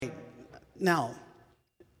Now,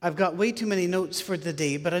 I've got way too many notes for the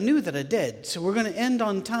day, but I knew that I did. So we're going to end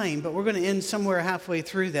on time, but we're going to end somewhere halfway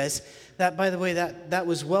through this. That, by the way, that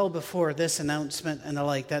was well before this announcement and the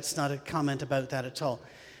like. That's not a comment about that at all.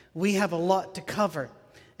 We have a lot to cover.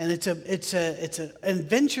 And it's an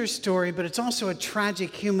adventure story, but it's also a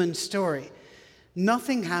tragic human story.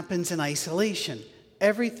 Nothing happens in isolation.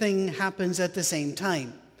 Everything happens at the same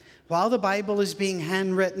time. While the Bible is being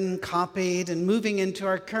handwritten, copied, and moving into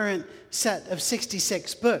our current set of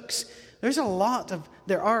 66 books, there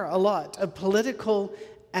are a lot of political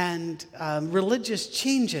and religious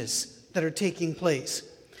changes that are taking place.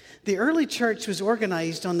 The early church was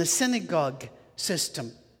organized on the synagogue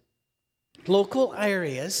system. Local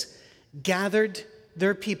areas gathered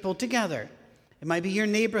their people together. It might be your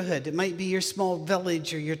neighborhood, it might be your small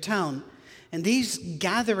village or your town. And these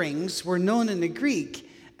gatherings were known in the Greek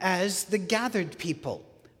as the gathered people,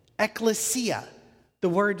 ekklesia, the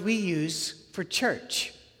word we use for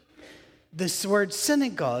church. This word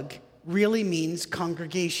synagogue really means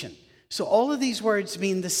congregation. So all of these words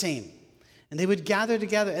mean the same. And they would gather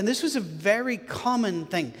together. And this was a very common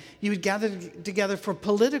thing. You would gather together for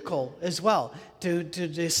political as well, to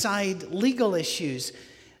decide legal issues.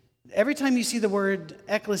 Every time you see the word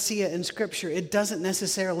ecclesia in Scripture, it doesn't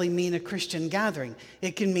necessarily mean a Christian gathering.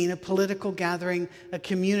 It can mean a political gathering, a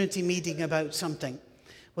community meeting about something.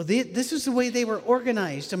 Well, this is the way they were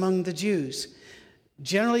organized among the Jews.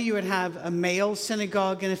 Generally, you would have a male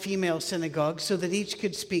synagogue and a female synagogue so that each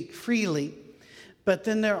could speak freely. But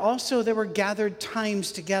then there were gathered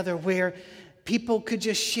times together where people could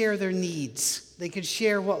just share their needs. They could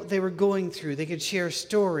share what they were going through. They could share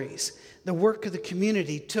stories. The work of the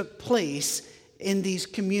community took place in these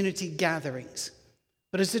community gatherings.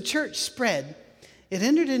 But as the church spread, it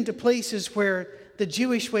entered into places where the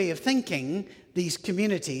Jewish way of thinking, these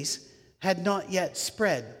communities, had not yet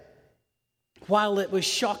spread. While it was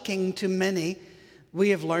shocking to many, we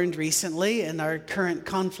have learned recently in our current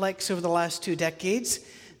conflicts over the last 2 decades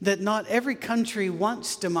that not every country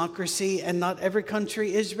wants democracy and not every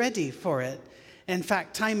country is ready for it. In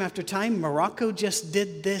fact, time after time, Morocco just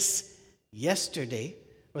did this yesterday,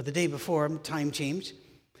 or the day before, time changed.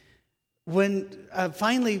 When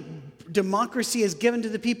finally democracy is given to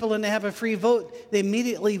the people and they have a free vote, they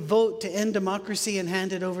immediately vote to end democracy and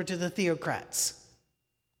hand it over to the theocrats.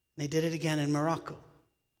 They did it again in Morocco.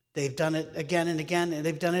 They've done it again and again, and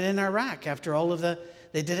they've done it in Iraq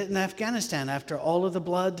they did it in Afghanistan after all of the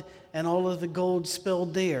blood and all of the gold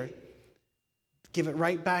spilled there. Give it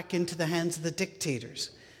right back into the hands of the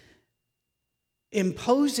dictators.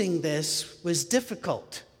 Imposing this was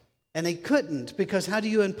difficult, and they couldn't, because how do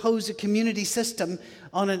you impose a community system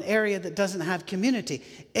on an area that doesn't have community?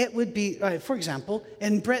 It would be, for example,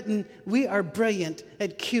 in Britain, we are brilliant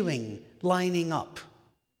at queuing, lining up.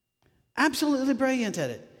 Absolutely brilliant at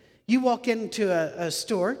it. You walk into a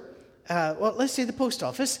store, let's say the post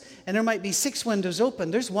office, and there might be 6 windows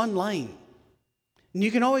open. There's one line. And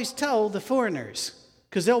you can always tell the foreigners,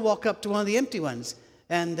 because they'll walk up to one of the empty ones.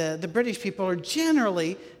 And the British people are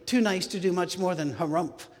generally too nice to do much more than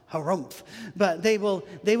harumph, harumph. But they will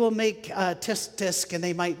make tisk tisk, and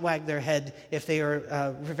they might wag their head if they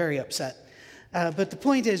are very upset. But the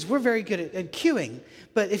point is, we're very good at queuing.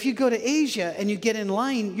 But if you go to Asia and you get in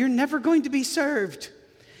line, you're never going to be served.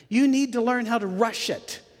 You need to learn how to rush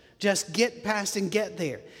it. Just get past and get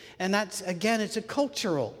there. And that's, again, it's a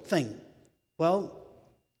cultural thing. Well,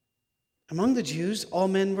 among the Jews, all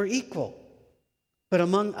men were equal. But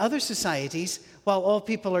among other societies, while all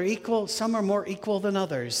people are equal, some are more equal than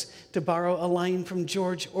others, to borrow a line from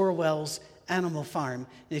George Orwell's Animal Farm.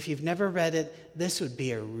 And if you've never read it, this would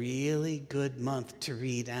be a really good month to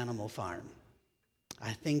read Animal Farm.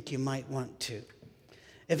 I think you might want to.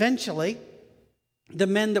 Eventually, the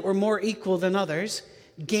men that were more equal than others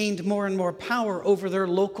gained more and more power over their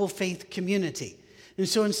local faith community. And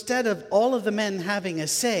so instead of all of the men having a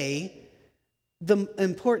say, the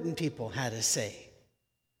important people had a say.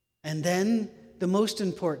 And then the most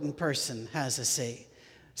important person has a say.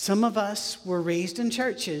 Some of us were raised in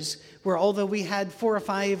churches where although we had 4 or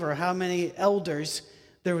 5 or how many elders,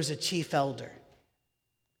 there was a chief elder.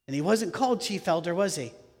 And he wasn't called chief elder, was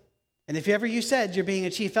he? And if ever you said you're being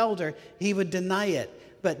a chief elder, he would deny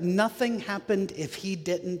it. But nothing happened if he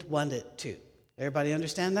didn't want it to. Everybody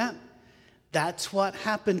understand that? That's what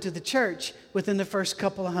happened to the church within the first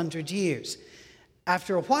couple of 100 years.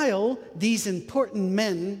 After a while, these important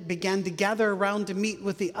men began to gather around to meet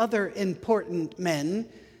with the other important men.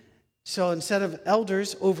 So instead of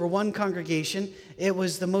elders over one congregation, it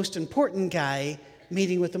was the most important guy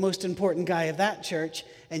meeting with the most important guy of that church.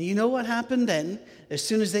 And you know what happened then? As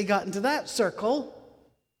soon as they got into that circle,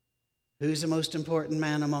 Who's the most important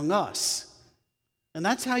man among us? And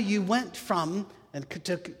that's how you went from, and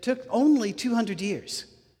it took only 200 years.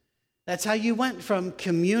 That's how you went from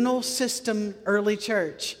communal system early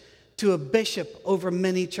church to a bishop over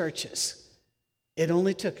many churches. It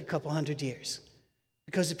only took a couple hundred years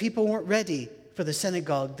because the people weren't ready for the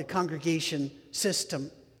synagogue, the congregation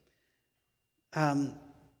system.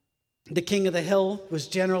 The king of the hill was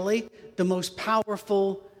generally the most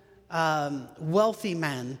powerful, wealthy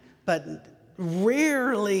man, but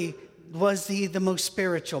rarely was he the most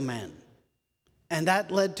spiritual man. And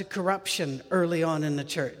that led to corruption early on in the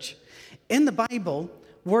church. In the Bible,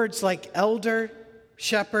 words like elder,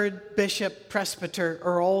 shepherd, bishop, presbyter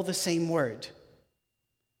are all the same word.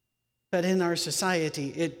 But in our society,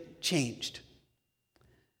 it changed.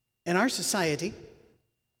 In our society,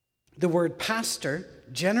 the word pastor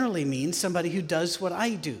generally means somebody who does what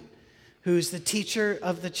I do, who's the teacher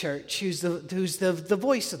of the church, who's the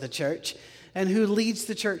voice of the church, and who leads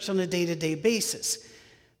the church on a day-to-day basis.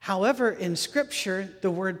 However, in Scripture,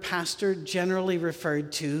 the word pastor generally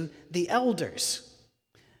referred to the elders.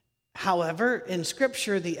 However, in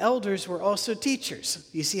Scripture, the elders were also teachers.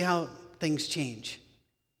 You see how things change.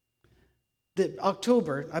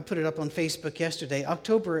 October, I put it up on Facebook yesterday,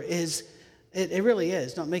 October is, it really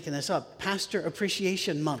is, not making this up, Pastor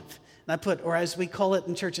Appreciation Month. And I put, or as we call it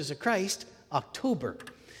in Churches of Christ, October.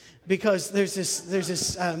 Because there's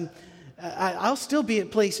this I'll still be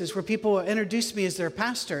at places where people will introduce me as their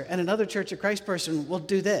pastor, and another Church of Christ person will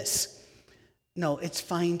do this. No, it's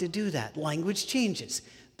fine to do that. Language changes.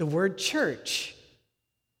 The word church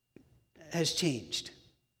has changed.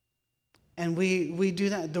 And we do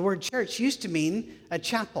that. The word church used to mean a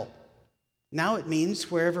chapel. Now it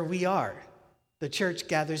means wherever we are. The church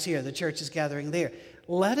gathers here. The church is gathering there.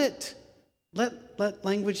 Let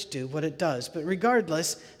language do what it does. But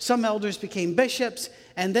regardless, some elders became bishops,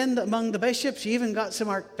 and then among the bishops, you even got some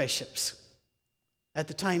archbishops. At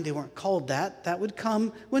the time, they weren't called that. That would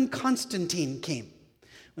come when Constantine came.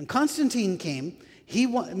 When Constantine came, he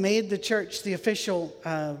made the church the official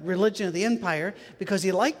religion of the empire because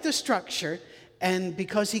he liked the structure and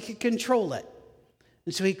because he could control it.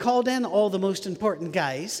 And so he called in all the most important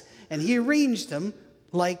guys, and he arranged them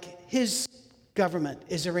like his government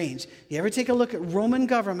is arranged. You ever take a look at Roman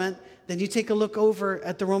government, then you take a look over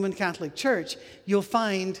at the Roman Catholic Church, you'll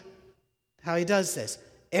find how he does this.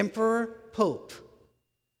 Emperor, Pope.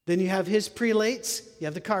 Then you have his prelates, you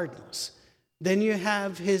have the cardinals. Then you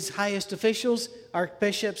have his highest officials,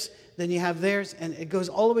 archbishops, then you have theirs, and it goes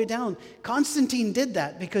all the way down. Constantine did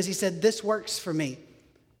that because he said, this works for me.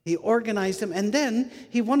 He organized them, and then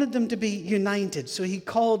he wanted them to be united, so he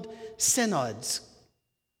called synods.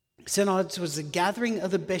 Synods was the gathering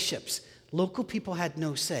of the bishops. Local people had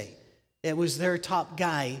no say. It was their top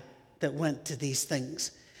guy that went to these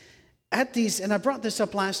things. At these, and I brought this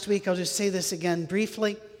up last week, I'll just say this again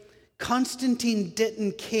briefly. Constantine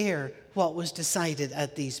didn't care what was decided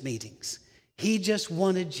at these meetings. He just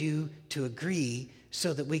wanted you to agree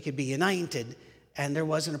so that we could be united and there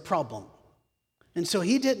wasn't a problem. And so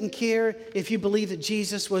he didn't care if you believed that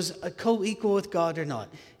Jesus was a co-equal with God or not.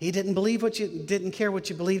 He didn't care what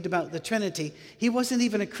you believed about the Trinity. He wasn't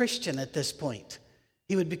even a Christian at this point.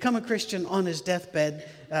 He would become a Christian on his deathbed,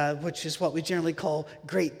 which is what we generally call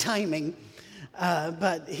great timing.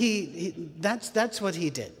 But that's what he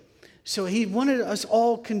did. So he wanted us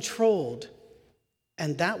all controlled.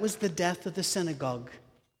 And that was the death of the synagogue.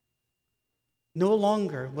 No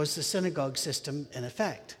longer was the synagogue system in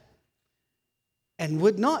effect. And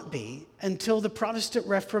would not be until the Protestant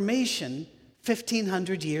Reformation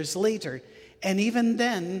 1,500 years later. And even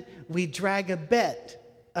then, we drag a bit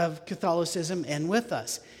of Catholicism in with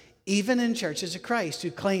us. Even in Churches of Christ,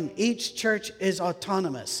 who claim each church is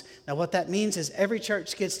autonomous. Now, what that means is every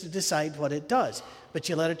church gets to decide what it does. But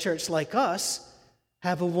you let a church like us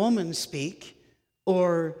have a woman speak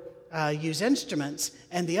or use instruments,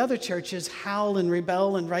 and the other churches howl and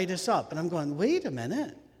rebel and write us up. And I'm going, wait a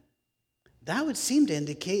minute. That would seem to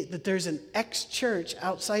indicate that there's an ex-church,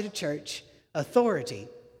 outside of church, authority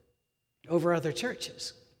over other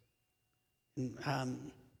churches.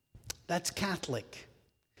 That's Catholic.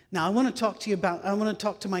 Now, I want to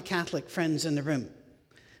talk to my Catholic friends in the room.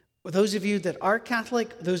 For those of you that are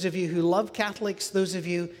Catholic, those of you who love Catholics, those of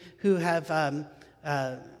you who have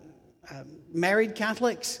married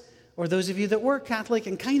Catholics, or those of you that were Catholic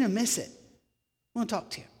and kind of miss it, I want to talk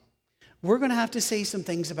to you. We're going to have to say some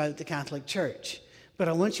things about the Catholic Church, but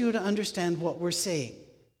I want you to understand what we're saying.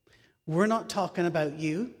 We're not talking about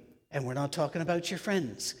you, and we're not talking about your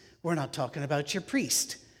friends. We're not talking about your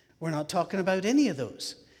priest. We're not talking about any of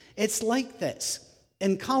those. It's like this.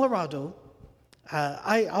 In Colorado,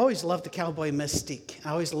 I always loved the cowboy mystique.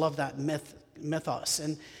 I always loved that mythos.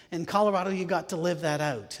 And in Colorado, you got to live that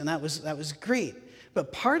out, and that was great.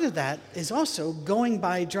 But part of that is also going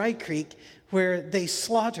by Dry Creek, where they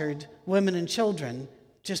slaughtered women and children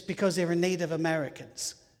just because they were Native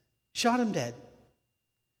Americans. Shot them dead.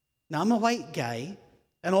 Now, I'm a white guy,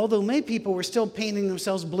 and although many people were still painting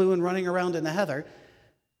themselves blue and running around in the heather,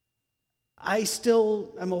 I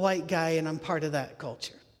still am a white guy, and I'm part of that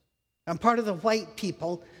culture. I'm part of the white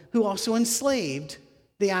people who also enslaved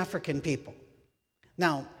the African people.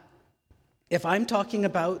 Now, if I'm talking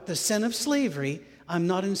about the sin of slavery, I'm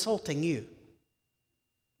not insulting you.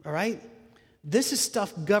 All right? This is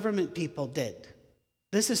stuff government people did.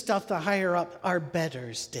 This is stuff the higher up, our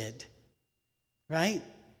betters did. Right?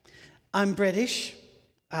 I'm British.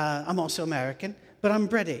 I'm also American, but I'm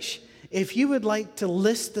British. If you would like to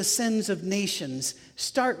list the sins of nations,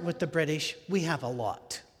 start with the British. We have a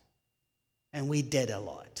lot. And we did a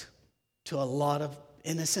lot to a lot of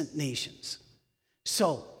innocent nations.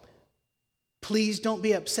 So, please don't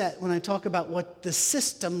be upset when I talk about what the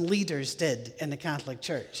system leaders did in the Catholic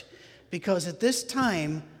Church. Because at this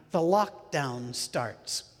time, the lockdown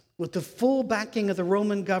starts. With the full backing of the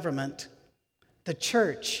Roman government, the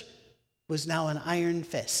church was now an iron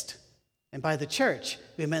fist. And by the church,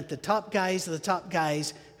 we meant the top guys of the top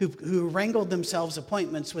guys who wrangled themselves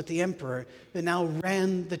appointments with the emperor, that now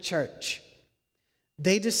ran the church.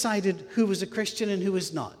 They decided who was a Christian and who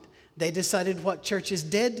was not. They decided what churches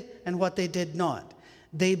did and what they did not.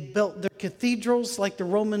 They built their cathedrals like the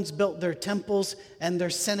Romans built their temples and their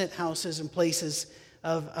senate houses and places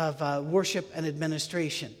of worship and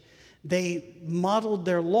administration. They modeled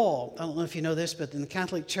their law. I don't know if you know this, but in the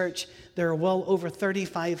Catholic Church, there are well over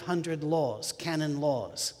 3,500 laws, canon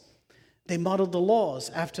laws. They modeled the laws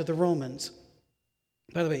after the Romans.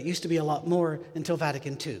 By the way, it used to be a lot more until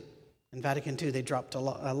Vatican II. In Vatican II, they dropped a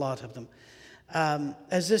lot of them.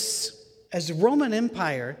 As the Roman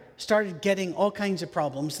Empire started getting all kinds of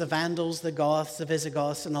problems, the Vandals, the Goths, the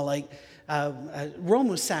Visigoths, and the like, Rome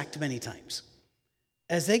was sacked many times.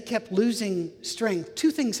 As they kept losing strength,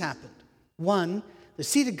 two things happened. One, the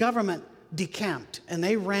seat of government decamped, and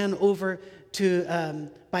they ran over to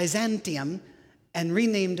Byzantium and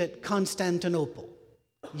renamed it Constantinople.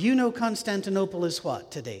 You know Constantinople is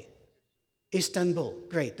what today? Istanbul.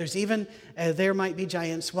 Great. There's even There Might Be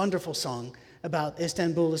Giants, wonderful song about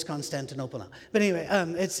Istanbul is Constantinople now. But anyway,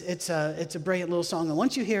 it's a brilliant little song, and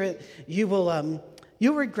once you hear it, you'll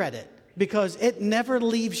regret it because it never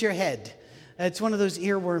leaves your head. It's one of those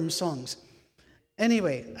earworm songs.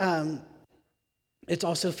 Anyway, it's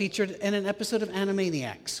also featured in an episode of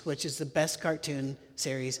Animaniacs, which is the best cartoon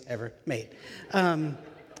series ever made. I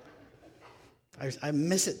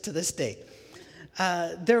miss it to this day.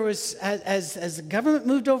 There was, as the government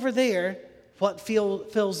moved over there, what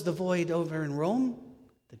fills the void over in Rome?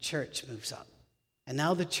 The church moves up. And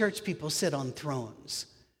now the church people sit on thrones.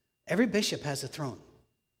 Every bishop has a throne.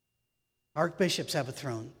 Archbishops have a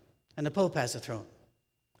throne. And the Pope has a throne.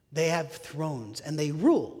 They have thrones, and they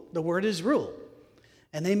rule. The word is rule.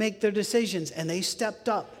 And they make their decisions, and they stepped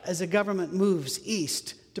up as the government moves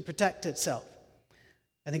east to protect itself.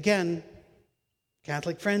 And again,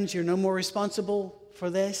 Catholic friends, you're no more responsible for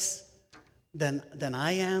this than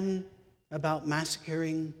I am about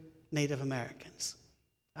massacring Native Americans.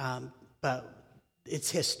 But it's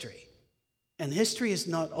history. And history is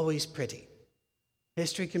not always pretty.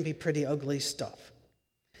 History can be pretty ugly stuff.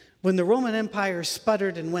 When the Roman Empire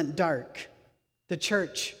sputtered and went dark, the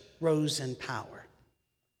church rose in power,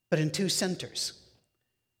 but in two centers.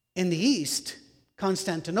 In the east,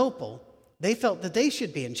 Constantinople, they felt that they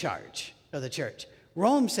should be in charge of the church.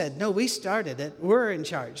 Rome said, no, we started it. We're in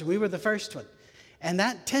charge. We were the first one. And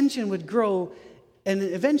that tension would grow, and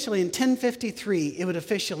eventually in 1053, it would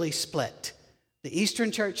officially split. The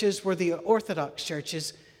Eastern churches were the Orthodox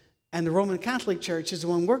churches, and the Roman Catholic Church is the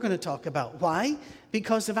one we're going to talk about. Why?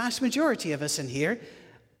 Because the vast majority of us in here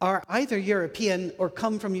are either European or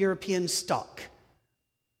come from European stock.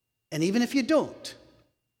 And even if you don't,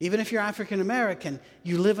 even if you're African American,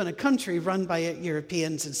 you live in a country run by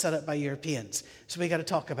Europeans and set up by Europeans. So we got to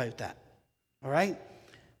talk about that. All right?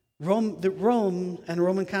 Rome and the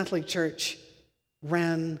Roman Catholic Church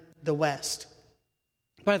ran the West.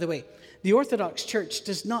 By the way, the Orthodox Church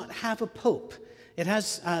does not have a pope. It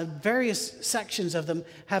has various sections of them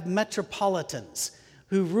have metropolitans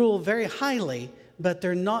who rule very highly, but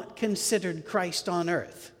they're not considered Christ on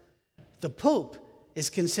earth. The Pope is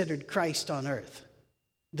considered Christ on earth,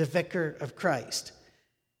 the vicar of Christ,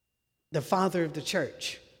 the father of the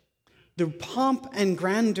church. The pomp and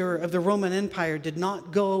grandeur of the Roman Empire did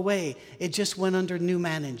not go away. It just went under new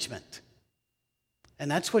management. And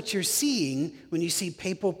that's what you're seeing when you see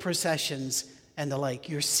papal processions and the like.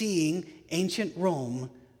 You're seeing ancient Rome,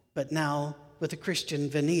 but now with a Christian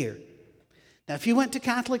veneer. Now, if you went to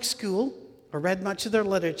Catholic school or read much of their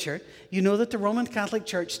literature, you know that the Roman Catholic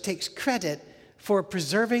Church takes credit for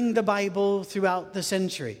preserving the Bible throughout the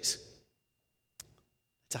centuries.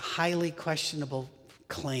 It's a highly questionable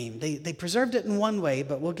claim. They preserved it in one way,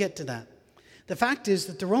 but we'll get to that. The fact is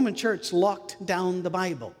that the Roman Church locked down the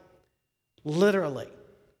Bible, literally.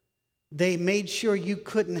 They made sure you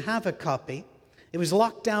couldn't have a copy. It was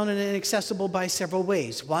locked down and inaccessible by several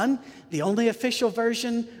ways. One, the only official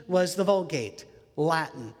version was the Vulgate,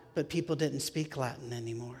 Latin, but people didn't speak Latin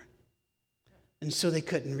anymore. And so they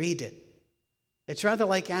couldn't read it. It's rather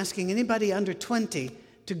like asking anybody under 20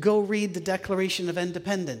 to go read the Declaration of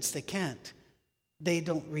Independence. They can't. They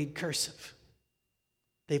don't read cursive.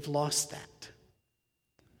 They've lost that.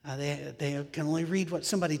 They can only read what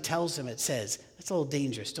somebody tells them it says. That's a little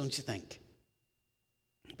dangerous, don't you think?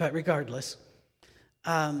 But regardless,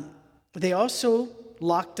 they also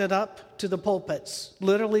locked it up to the pulpits,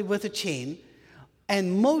 literally with a chain.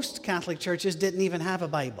 And most Catholic churches didn't even have a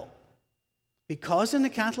Bible. Because in the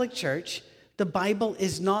Catholic Church, the Bible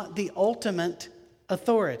is not the ultimate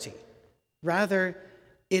authority. Rather,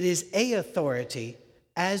 it is a authority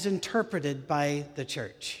as interpreted by the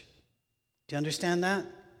church. Do you understand that?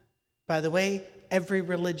 By the way, every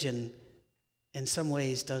religion in some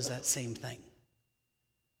ways does that same thing.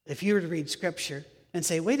 If you were to read Scripture and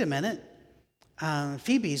say, wait a minute,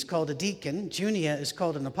 Phoebe is called a deacon, Junia is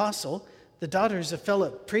called an apostle, the daughters of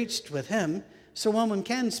Philip preached with him, so one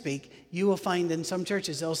can speak, you will find in some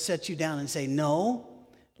churches they'll set you down and say, no,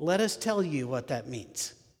 let us tell you what that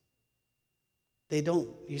means. They don't,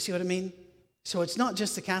 you see what I mean? So it's not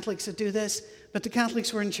just the Catholics that do this, but the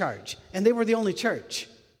Catholics were in charge, and they were the only church.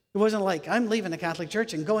 It wasn't like, I'm leaving the Catholic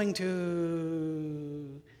Church and going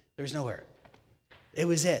to... There's nowhere. It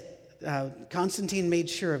was it. Constantine made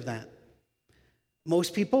sure of that.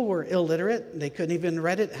 Most people were illiterate. They couldn't even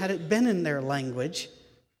read it had it been in their language.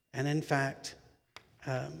 And in fact,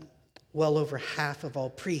 well over half of all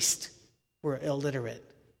priests were illiterate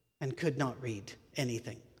and could not read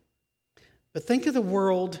anything. But think of the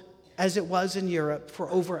world as it was in Europe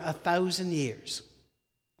for over 1,000 years.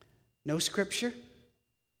 No scripture.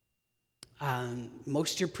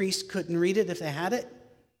 Most of your priests couldn't read it if they had it.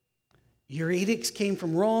 Your edicts came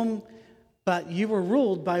from Rome, but you were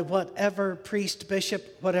ruled by whatever priest,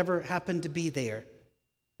 bishop, whatever happened to be there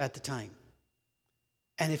at the time.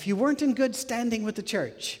 And if you weren't in good standing with the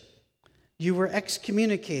church, you were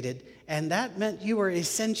excommunicated, and that meant you were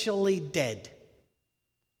essentially dead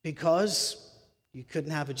because you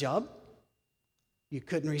couldn't have a job, you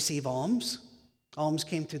couldn't receive alms. Alms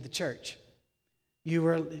came through the church. You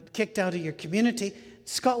were kicked out of your community.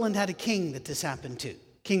 Scotland had a king that this happened to.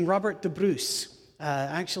 King Robert de Bruce.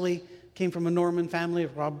 Actually came from a Norman family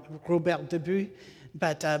of Robert de Bruce.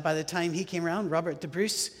 But by the time he came around, Robert de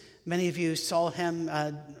Bruce, many of you saw him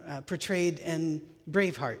portrayed in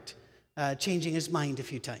Braveheart, changing his mind a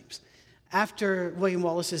few times. After William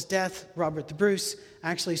Wallace's death, Robert de Bruce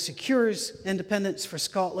actually secures independence for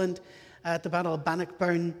Scotland at the Battle of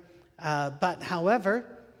Bannockburn. But however,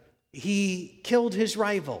 he killed his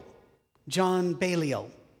rival, John Balliol,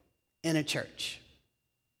 in a church.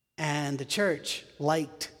 And the church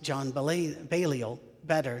liked John Balliol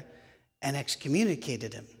better and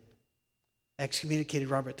excommunicated him. Excommunicated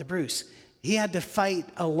Robert de Bruce. He had to fight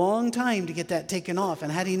a long time to get that taken off. And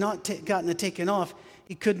had he not gotten it taken off,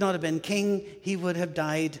 he could not have been king. He would have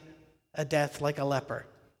died a death like a leper.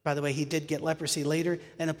 By the way, he did get leprosy later,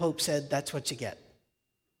 and the Pope said, that's what you get.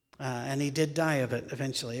 And he did die of it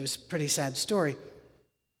eventually. It was a pretty sad story.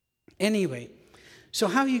 Anyway, so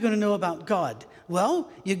how are you going to know about God?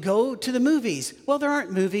 Well, you go to the movies. Well, there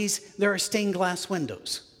aren't movies. There are stained glass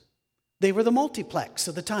windows. They were the multiplex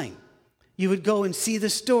of the time. You would go and see the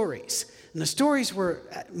stories. And the stories were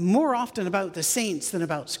more often about the saints than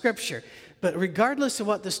about Scripture. But regardless of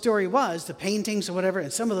what the story was, the paintings or whatever,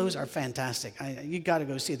 and some of those are fantastic. You've got to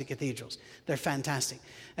go see the cathedrals. They're fantastic.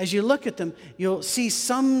 As you look at them, you'll see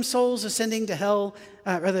some souls ascending to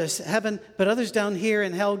heaven, but others down here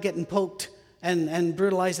in hell getting poked and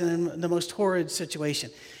brutalized in the most horrid situation.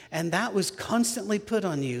 And that was constantly put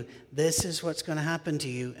on you. This is what's going to happen to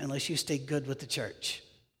you unless you stay good with the church.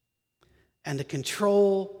 And the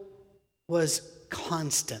control was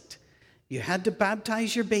constant. You had to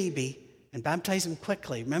baptize your baby and baptize him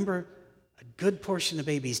quickly. Remember, a good portion of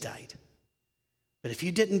babies died. But if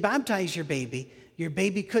you didn't baptize your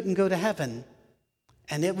baby couldn't go to heaven.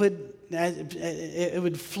 And it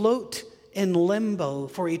would float in limbo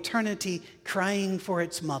for eternity, crying for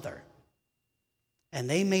its mother. And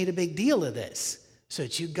they made a big deal of this so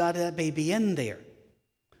that you got that baby in there.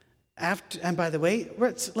 And by the way,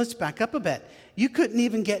 let's back up a bit. You couldn't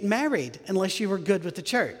even get married unless you were good with the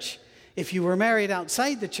church. If you were married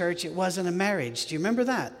outside the church, it wasn't a marriage. Do you remember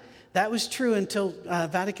that? That was true until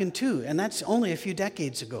Vatican II, and that's only a few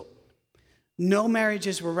decades ago. No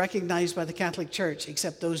marriages were recognized by the Catholic Church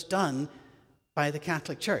except those done by the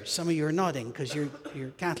Catholic Church. Some of you are nodding because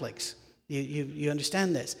you're Catholics. You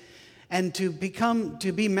understand this. And to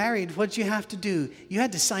be married, what did you have to do? You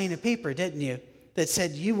had to sign a paper, didn't you, that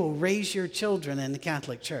said you will raise your children in the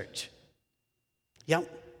Catholic Church. Yep.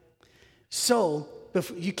 So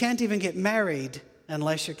you can't even get married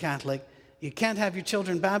unless you're Catholic. You can't have your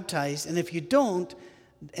children baptized, and if you don't,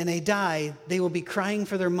 and they die, they will be crying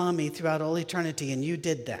for their mommy throughout all eternity, and you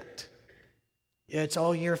did that. It's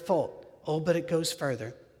all your fault. Oh, but it goes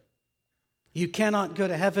further. You cannot go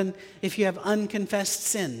to heaven if you have unconfessed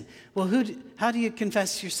sin. Well, how do you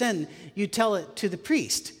confess your sin? You tell it to the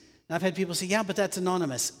priest. And I've had people say, yeah, but that's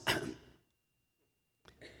anonymous.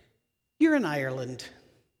 You're in Ireland.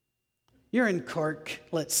 You're in Cork,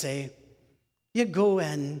 let's say. You go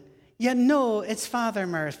in. You know it's Father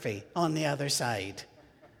Murphy on the other side.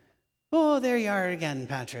 Oh, there you are again,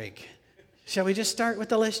 Patrick. Shall we just start with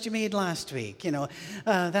the list you made last week? You know,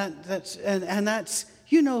 that's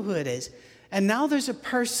you know who it is. And now there's a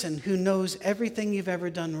person who knows everything you've ever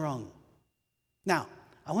done wrong. Now,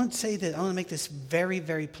 I want to say that I want to make this very,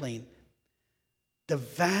 very plain. The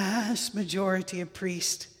vast majority of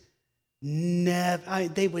priests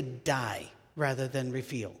they would die rather than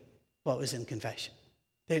reveal what was in confession.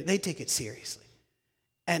 They take it seriously.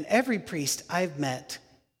 And every priest I've met,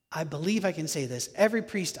 I believe I can say this, every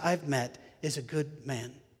priest I've met is a good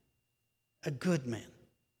man. A good man.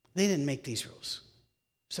 They didn't make these rules.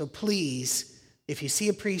 So please, if you see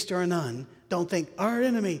a priest or a nun, don't think, our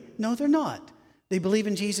enemy. No, they're not. They believe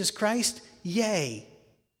in Jesus Christ. Yay.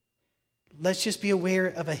 Let's just be aware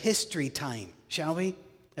of a history time, shall we?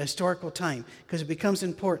 A historical time, because it becomes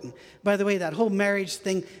important. By the way, that whole marriage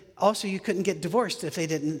thing, also you couldn't get divorced if they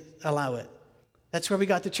didn't allow it. That's where we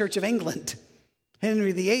got the Church of England.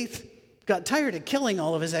 Henry VIII got tired of killing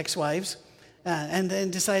all of his ex-wives and then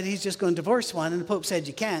decided he's just going to divorce one, and the Pope said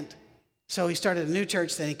you can't. So he started a new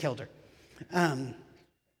church, then he killed her.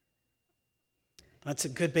 That's a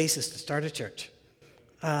good basis to start a church.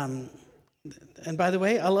 And by the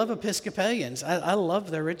way, I love Episcopalians. I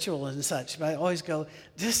love their ritual and such, but I always go,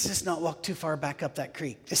 just not walk too far back up that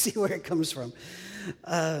creek to see where it comes from.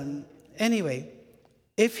 Anyway,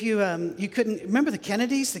 if you couldn't, remember the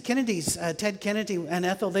Kennedys? The Kennedys, Ted Kennedy and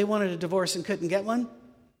Ethel, they wanted a divorce and couldn't get one.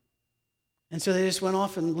 And so they just went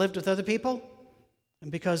off and lived with other people.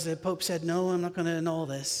 And because the Pope said, no, I'm not going to annul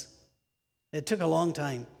this. It took a long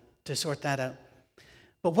time to sort that out.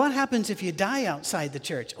 But what happens if you die outside the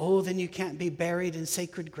church? Oh, then you can't be buried in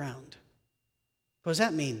sacred ground. What does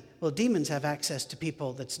that mean? Well, demons have access to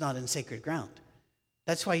people that's not in sacred ground.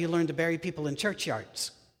 That's why you learn to bury people in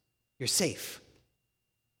churchyards. You're safe.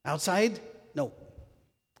 Outside? No.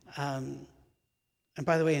 And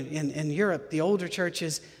by the way, in Europe, the older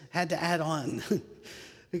churches had to add on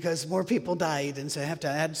because more people died, and so they have to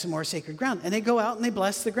add some more sacred ground. And they go out and they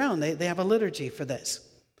bless the ground. They have a liturgy for this.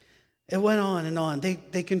 It went on and on.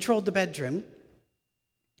 They controlled the bedroom.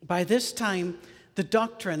 By this time, the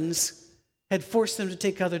doctrines had forced them to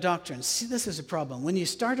take other doctrines. See, this is a problem. When you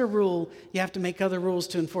start a rule, you have to make other rules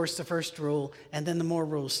to enforce the first rule, and then the more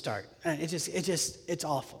rules start. It's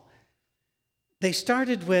awful. They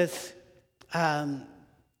started with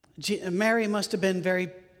Mary must have been very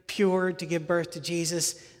pure to give birth to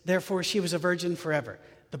Jesus. Therefore, she was a virgin forever.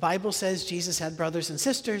 The Bible says Jesus had brothers and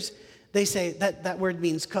sisters. They say that word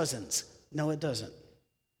means cousins. No, it doesn't.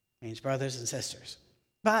 It means brothers and sisters.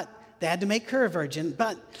 But they had to make her a virgin.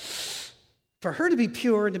 But for her to be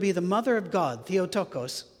pure, to be the mother of God,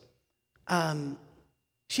 Theotokos,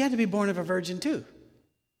 she had to be born of a virgin too.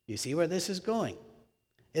 You see where this is going.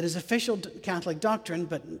 It is official Catholic doctrine,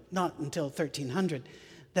 but not until 1300,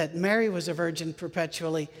 that Mary was a virgin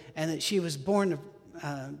perpetually and that she was born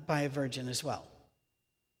by a virgin as well.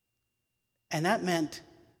 And that meant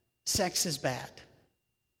sex is bad.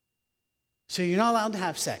 So you're not allowed to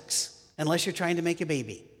have sex unless you're trying to make a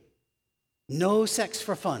baby. No sex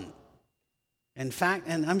for fun. In fact,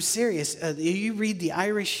 and I'm serious, you read the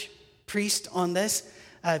Irish priest on this.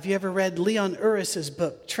 If you ever read Leon Uris's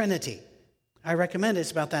book, Trinity, I recommend it.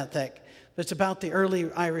 It's about that thick. But it's about the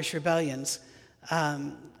early Irish rebellions.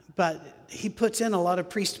 But he puts in a lot of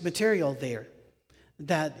priest material there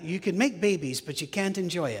that you can make babies, but you can't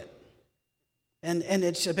enjoy it. And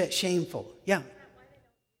it's a bit shameful. Yeah.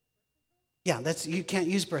 Yeah, you can't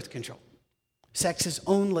use birth control. Sex is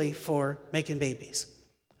only for making babies.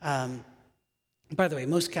 By the way,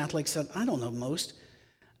 most Catholics, I don't know most,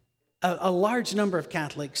 a large number of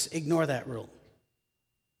Catholics ignore that rule.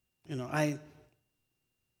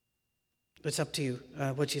 It's up to you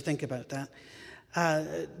what you think about that.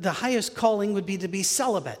 The highest calling would be to be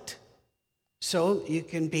celibate. So you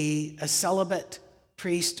can be a celibate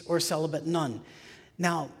priest or celibate nun.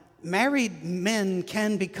 Now, married men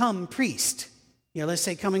can become priest. Let's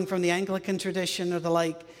say coming from the Anglican tradition or the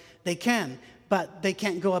like, they can, but they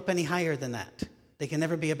can't go up any higher than that. They can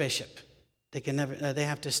never be a bishop. They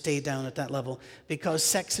have to stay down at that level because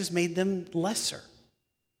sex has made them lesser.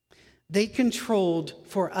 They controlled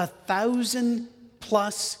for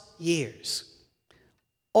 1,000+ years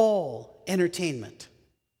all entertainment,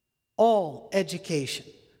 all education,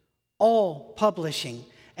 all publishing,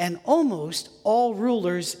 and almost all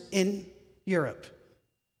rulers in Europe.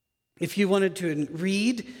 If you wanted to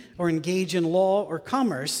read or engage in law or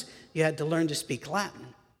commerce, you had to learn to speak Latin.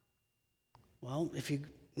 Well,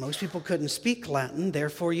 most people couldn't speak Latin,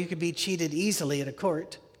 therefore you could be cheated easily at a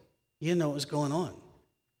court. You didn't know what was going on.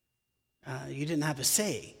 You didn't have a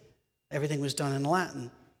say. Everything was done in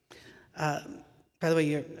Latin. By the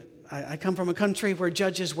way, I come from a country where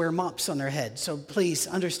judges wear mops on their head, so please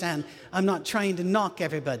understand, I'm not trying to knock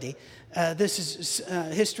everybody.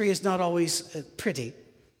 History is not always pretty.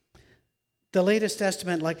 The latest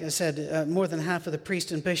estimate, like I said, more than half of the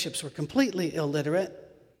priests and bishops were completely illiterate.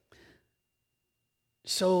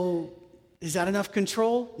 So is that enough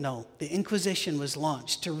control? No. The Inquisition was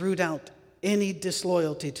launched to root out any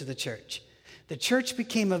disloyalty to the church. The church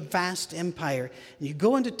became a vast empire. And you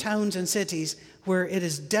go into towns and cities where it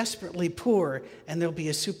is desperately poor, and there'll be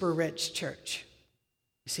a super rich church.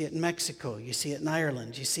 You see it in Mexico. You see it in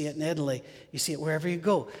Ireland. You see it in Italy. You see it wherever you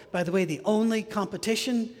go. By the way, the only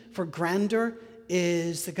competition for grandeur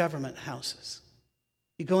is the government houses.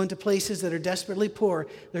 You go into places that are desperately poor.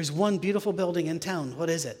 There's one beautiful building in town. What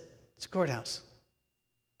is it? It's a courthouse.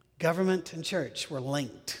 Government and church were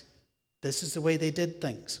linked. This is the way they did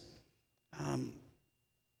things.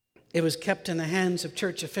 It was kept in the hands of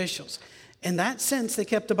church officials. In that sense, they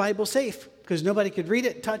kept the Bible safe because nobody could read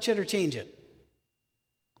it, touch it, or change it.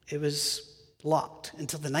 It was locked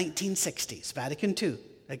until the 1960s. Vatican II,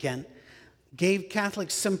 again, gave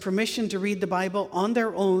Catholics some permission to read the Bible on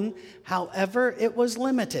their own. However, it was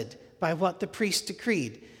limited by what the priest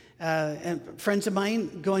decreed. And friends of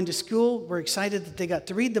mine going to school were excited that they got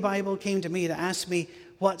to read the Bible, came to me to ask me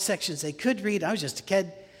what sections they could read. I was just a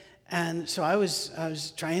kid. And so I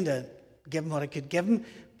was trying to give them what I could give them,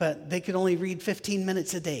 but they could only read 15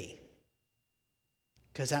 minutes a day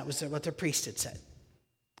because that was what their priest had said.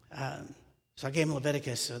 So I gave them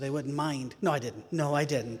Leviticus so they wouldn't mind. No, I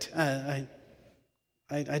didn't.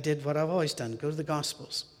 I did what I've always done, go to the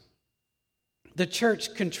Gospels. The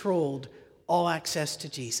church controlled all access to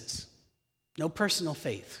Jesus. No personal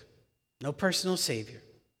faith, no personal Savior.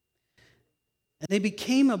 And they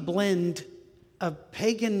became a blend of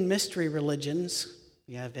pagan mystery religions.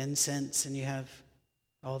 You have incense and you have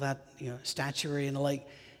all that, statuary and the like,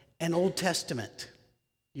 and Old Testament.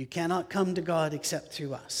 You cannot come to God except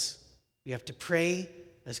through us. You have to pray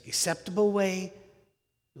as an acceptable way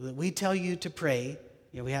that we tell you to pray.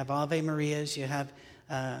 We have Ave Marias, you have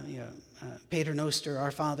Pater Noster,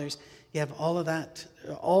 Our Fathers. You have all of that,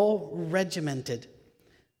 all regimented.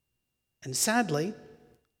 And sadly,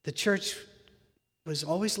 the church was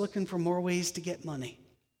always looking for more ways to get money.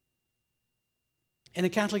 In a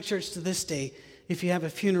Catholic church to this day, if you have a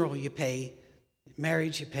funeral, you pay.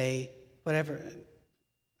 Marriage, you pay. Whatever.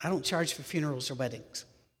 I don't charge for funerals or weddings.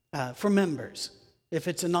 For members. If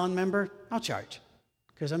it's a non-member, I'll charge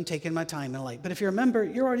because I'm taking my time and light. But if you're a member,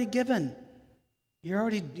 you're already given. You're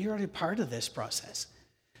already part of this process.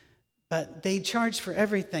 But they charged for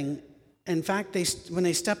everything. In fact, when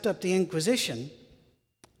they stepped up the Inquisition,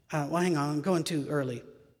 hang on, I'm going too early.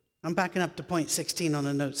 I'm backing up to point 16 on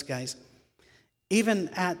the notes, guys. Even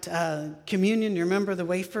at communion, you remember the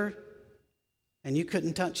wafer? And you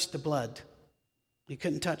couldn't touch the blood. You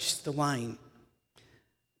couldn't touch the wine.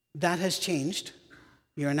 That has changed.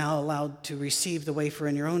 You are now allowed to receive the wafer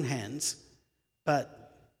in your own hands,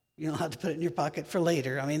 but you don't have to put it in your pocket for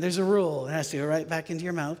later. I mean, there's a rule. It has to go right back into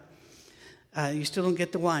your mouth. You still don't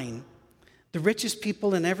get the wine. The richest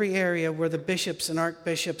people in every area were the bishops and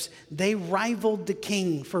archbishops. They rivaled the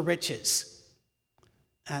king for riches,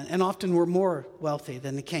 and often were more wealthy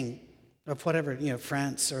than the king of whatever,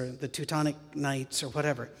 France or the Teutonic Knights or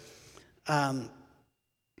whatever. And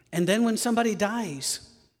then when somebody dies,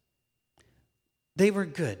 they were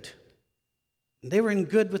good. They were in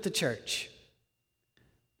good with the church.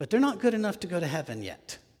 But they're not good enough to go to heaven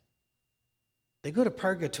yet. They go to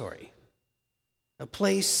purgatory, a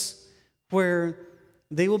place where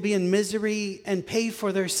they will be in misery and pay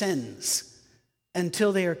for their sins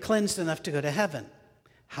until they are cleansed enough to go to heaven.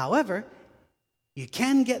 However, you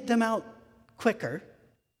can get them out quicker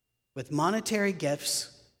with monetary gifts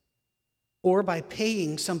or by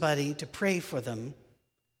paying somebody to pray for them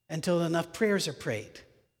until enough prayers are prayed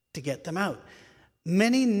to get them out.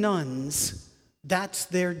 Many nuns, that's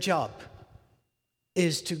their job,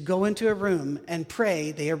 is to go into a room and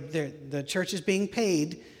pray. The church is being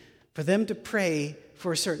paid for them to pray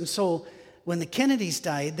for a certain soul. When the Kennedys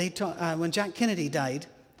died, when Jack Kennedy died,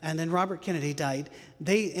 and then Robert Kennedy died,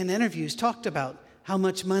 they, in interviews, talked about how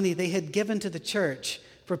much money they had given to the church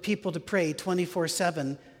for people to pray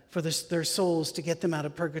 24/7 for their souls to get them out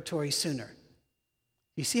of purgatory sooner.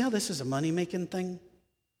 You see how this is a money-making thing?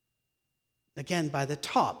 Again, by the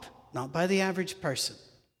top, not by the average person,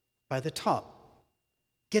 by the top.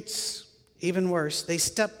 Gets even worse. They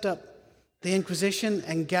stepped up the Inquisition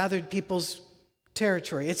and gathered people's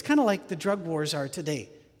territory. It's kind of like the drug wars are today,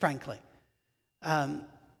 frankly.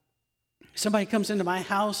 Somebody comes into my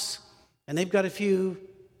house and they've got a few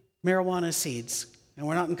marijuana seeds, and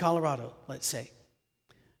we're not in Colorado, let's say.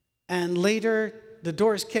 And later, the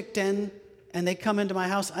door is kicked in and they come into my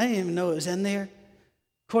house. I didn't even know it was in there.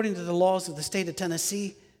 According to the laws of the state of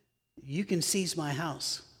Tennessee, you can seize my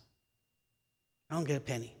house. I don't get a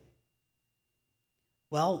penny.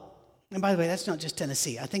 Well, and by the way, that's not just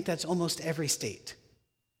Tennessee. I think that's almost every state.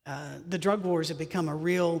 The drug wars have become a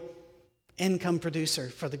real income producer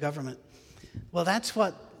for the government. Well, that's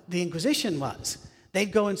what the Inquisition was.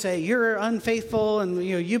 They'd go and say, you're unfaithful and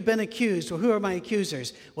you've been accused. Well, who are my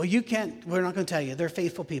accusers? Well, we're not going to tell you. They're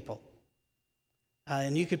faithful people.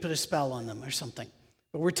 And you could put a spell on them or something.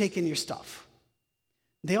 But we're taking your stuff.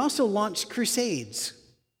 They also launched crusades.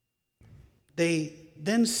 They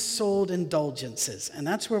then sold indulgences. And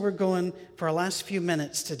that's where we're going for our last few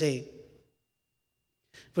minutes today.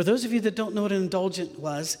 For those of you that don't know what an indulgent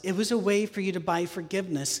was, it was a way for you to buy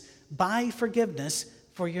forgiveness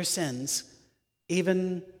for your sins,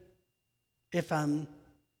 even if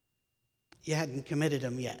you hadn't committed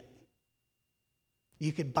them yet.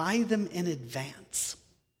 You could buy them in advance.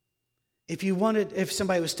 If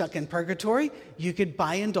somebody was stuck in purgatory, you could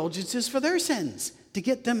buy indulgences for their sins to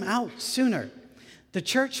get them out sooner. The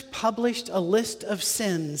church published a list of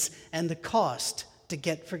sins and the cost to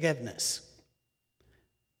get forgiveness.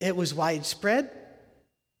 It was widespread,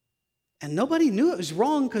 and nobody knew it was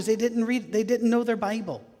wrong because they didn't know their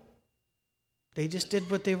Bible. They just did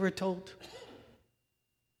what they were told.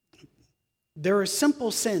 There are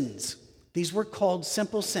simple sins. These were called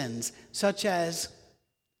simple sins, such as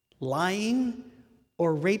lying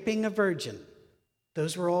or raping a virgin.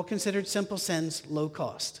 Those were all considered simple sins, low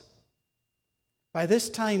cost. By this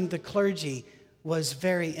time, the clergy was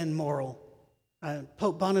very immoral.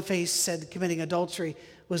 Pope Boniface said committing adultery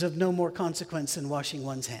was of no more consequence than washing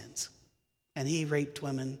one's hands. And he raped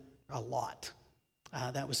women a lot.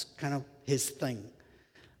 That was kind of his thing.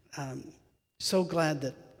 So glad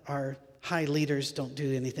that our high leaders don't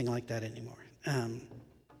do anything like that anymore. And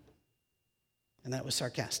that was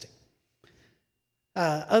sarcastic.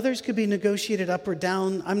 Others could be negotiated up or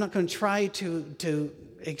down. I'm not going to try to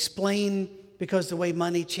explain because the way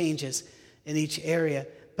money changes in each area.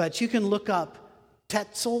 But you can look up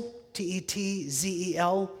Tetzel,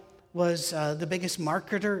 Tetzel, was the biggest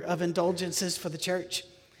marketer of indulgences for the church.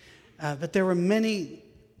 But there were many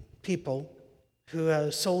people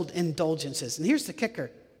who sold indulgences. And here's the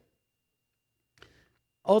kicker.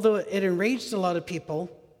 Although it enraged a lot of people,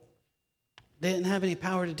 they didn't have any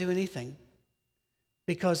power to do anything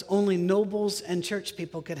because only nobles and church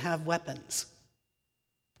people could have weapons.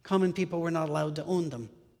 Common people were not allowed to own them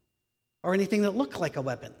or anything that looked like a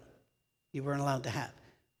weapon. You weren't allowed to have.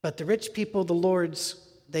 But the rich people, the lords,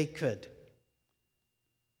 they could.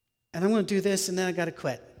 And I'm going to do this and then I got to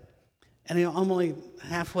quit. And I'm only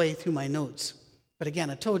halfway through my notes. But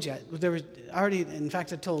again, I told you, I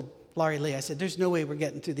told Laurie Lee, I said, there's no way we're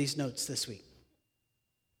getting through these notes this week.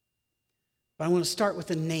 But I'm going to start with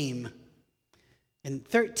a name. In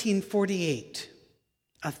 1348,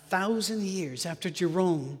 1,000 years after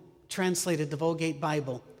Jerome translated the Vulgate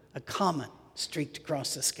Bible, a comet streaked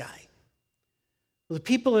across the sky. Well, the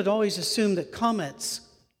people had always assumed that comets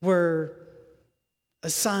were a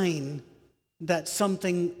sign that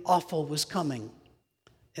something awful was coming.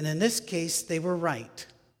 And in this case, they were right.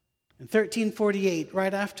 In 1348,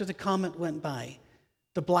 right after the comet went by,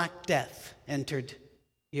 the Black Death entered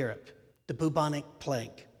Europe, the bubonic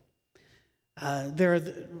plague.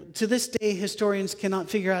 To this day, historians cannot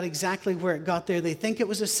figure out exactly where it got there. They think it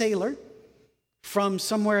was a sailor from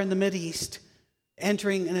somewhere in the Mideast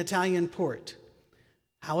entering an Italian port.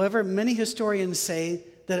 However, many historians say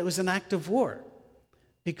that it was an act of war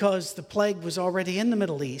because the plague was already in the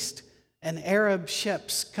Middle East, and Arab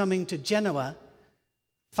ships coming to Genoa,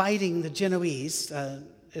 fighting the Genoese,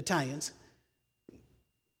 Italians,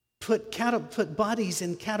 put bodies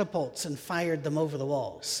in catapults and fired them over the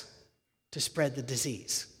walls to spread the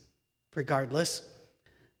disease. Regardless,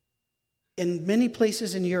 in many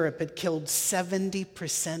places in Europe, it killed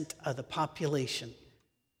 70% of the population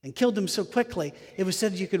and killed them so quickly, it was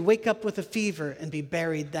said you could wake up with a fever and be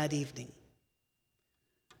buried that evening.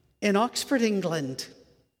 In Oxford, England,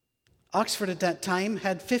 Oxford at that time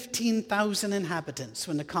had 15,000 inhabitants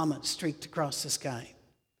when the comet streaked across the sky.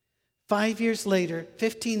 5 years later,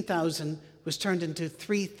 15,000 was turned into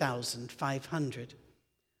 3,500.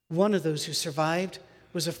 One of those who survived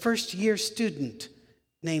was a first-year student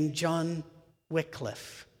named John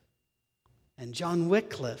Wycliffe. And John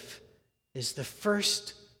Wycliffe is the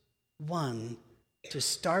first one to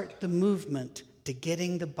start the movement to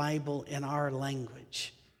getting the Bible in our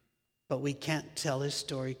language. But we can't tell his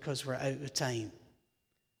story because we're out of time.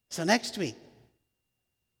 So next week,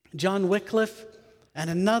 John Wycliffe and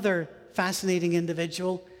another fascinating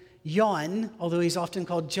individual, Jan, although he's often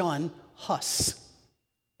called John, Hus.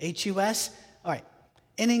 H-U-S? All right.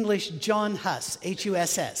 In English, John Hus,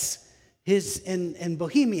 H-U-S-S. His, in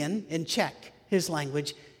Bohemian, in Czech, his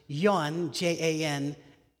language, Jan, Jan,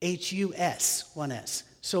 H-U-S, one S.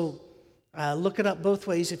 So look it up both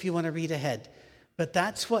ways if you want to read ahead. But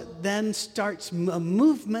that's what then starts a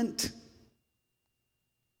movement.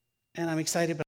 And I'm excited about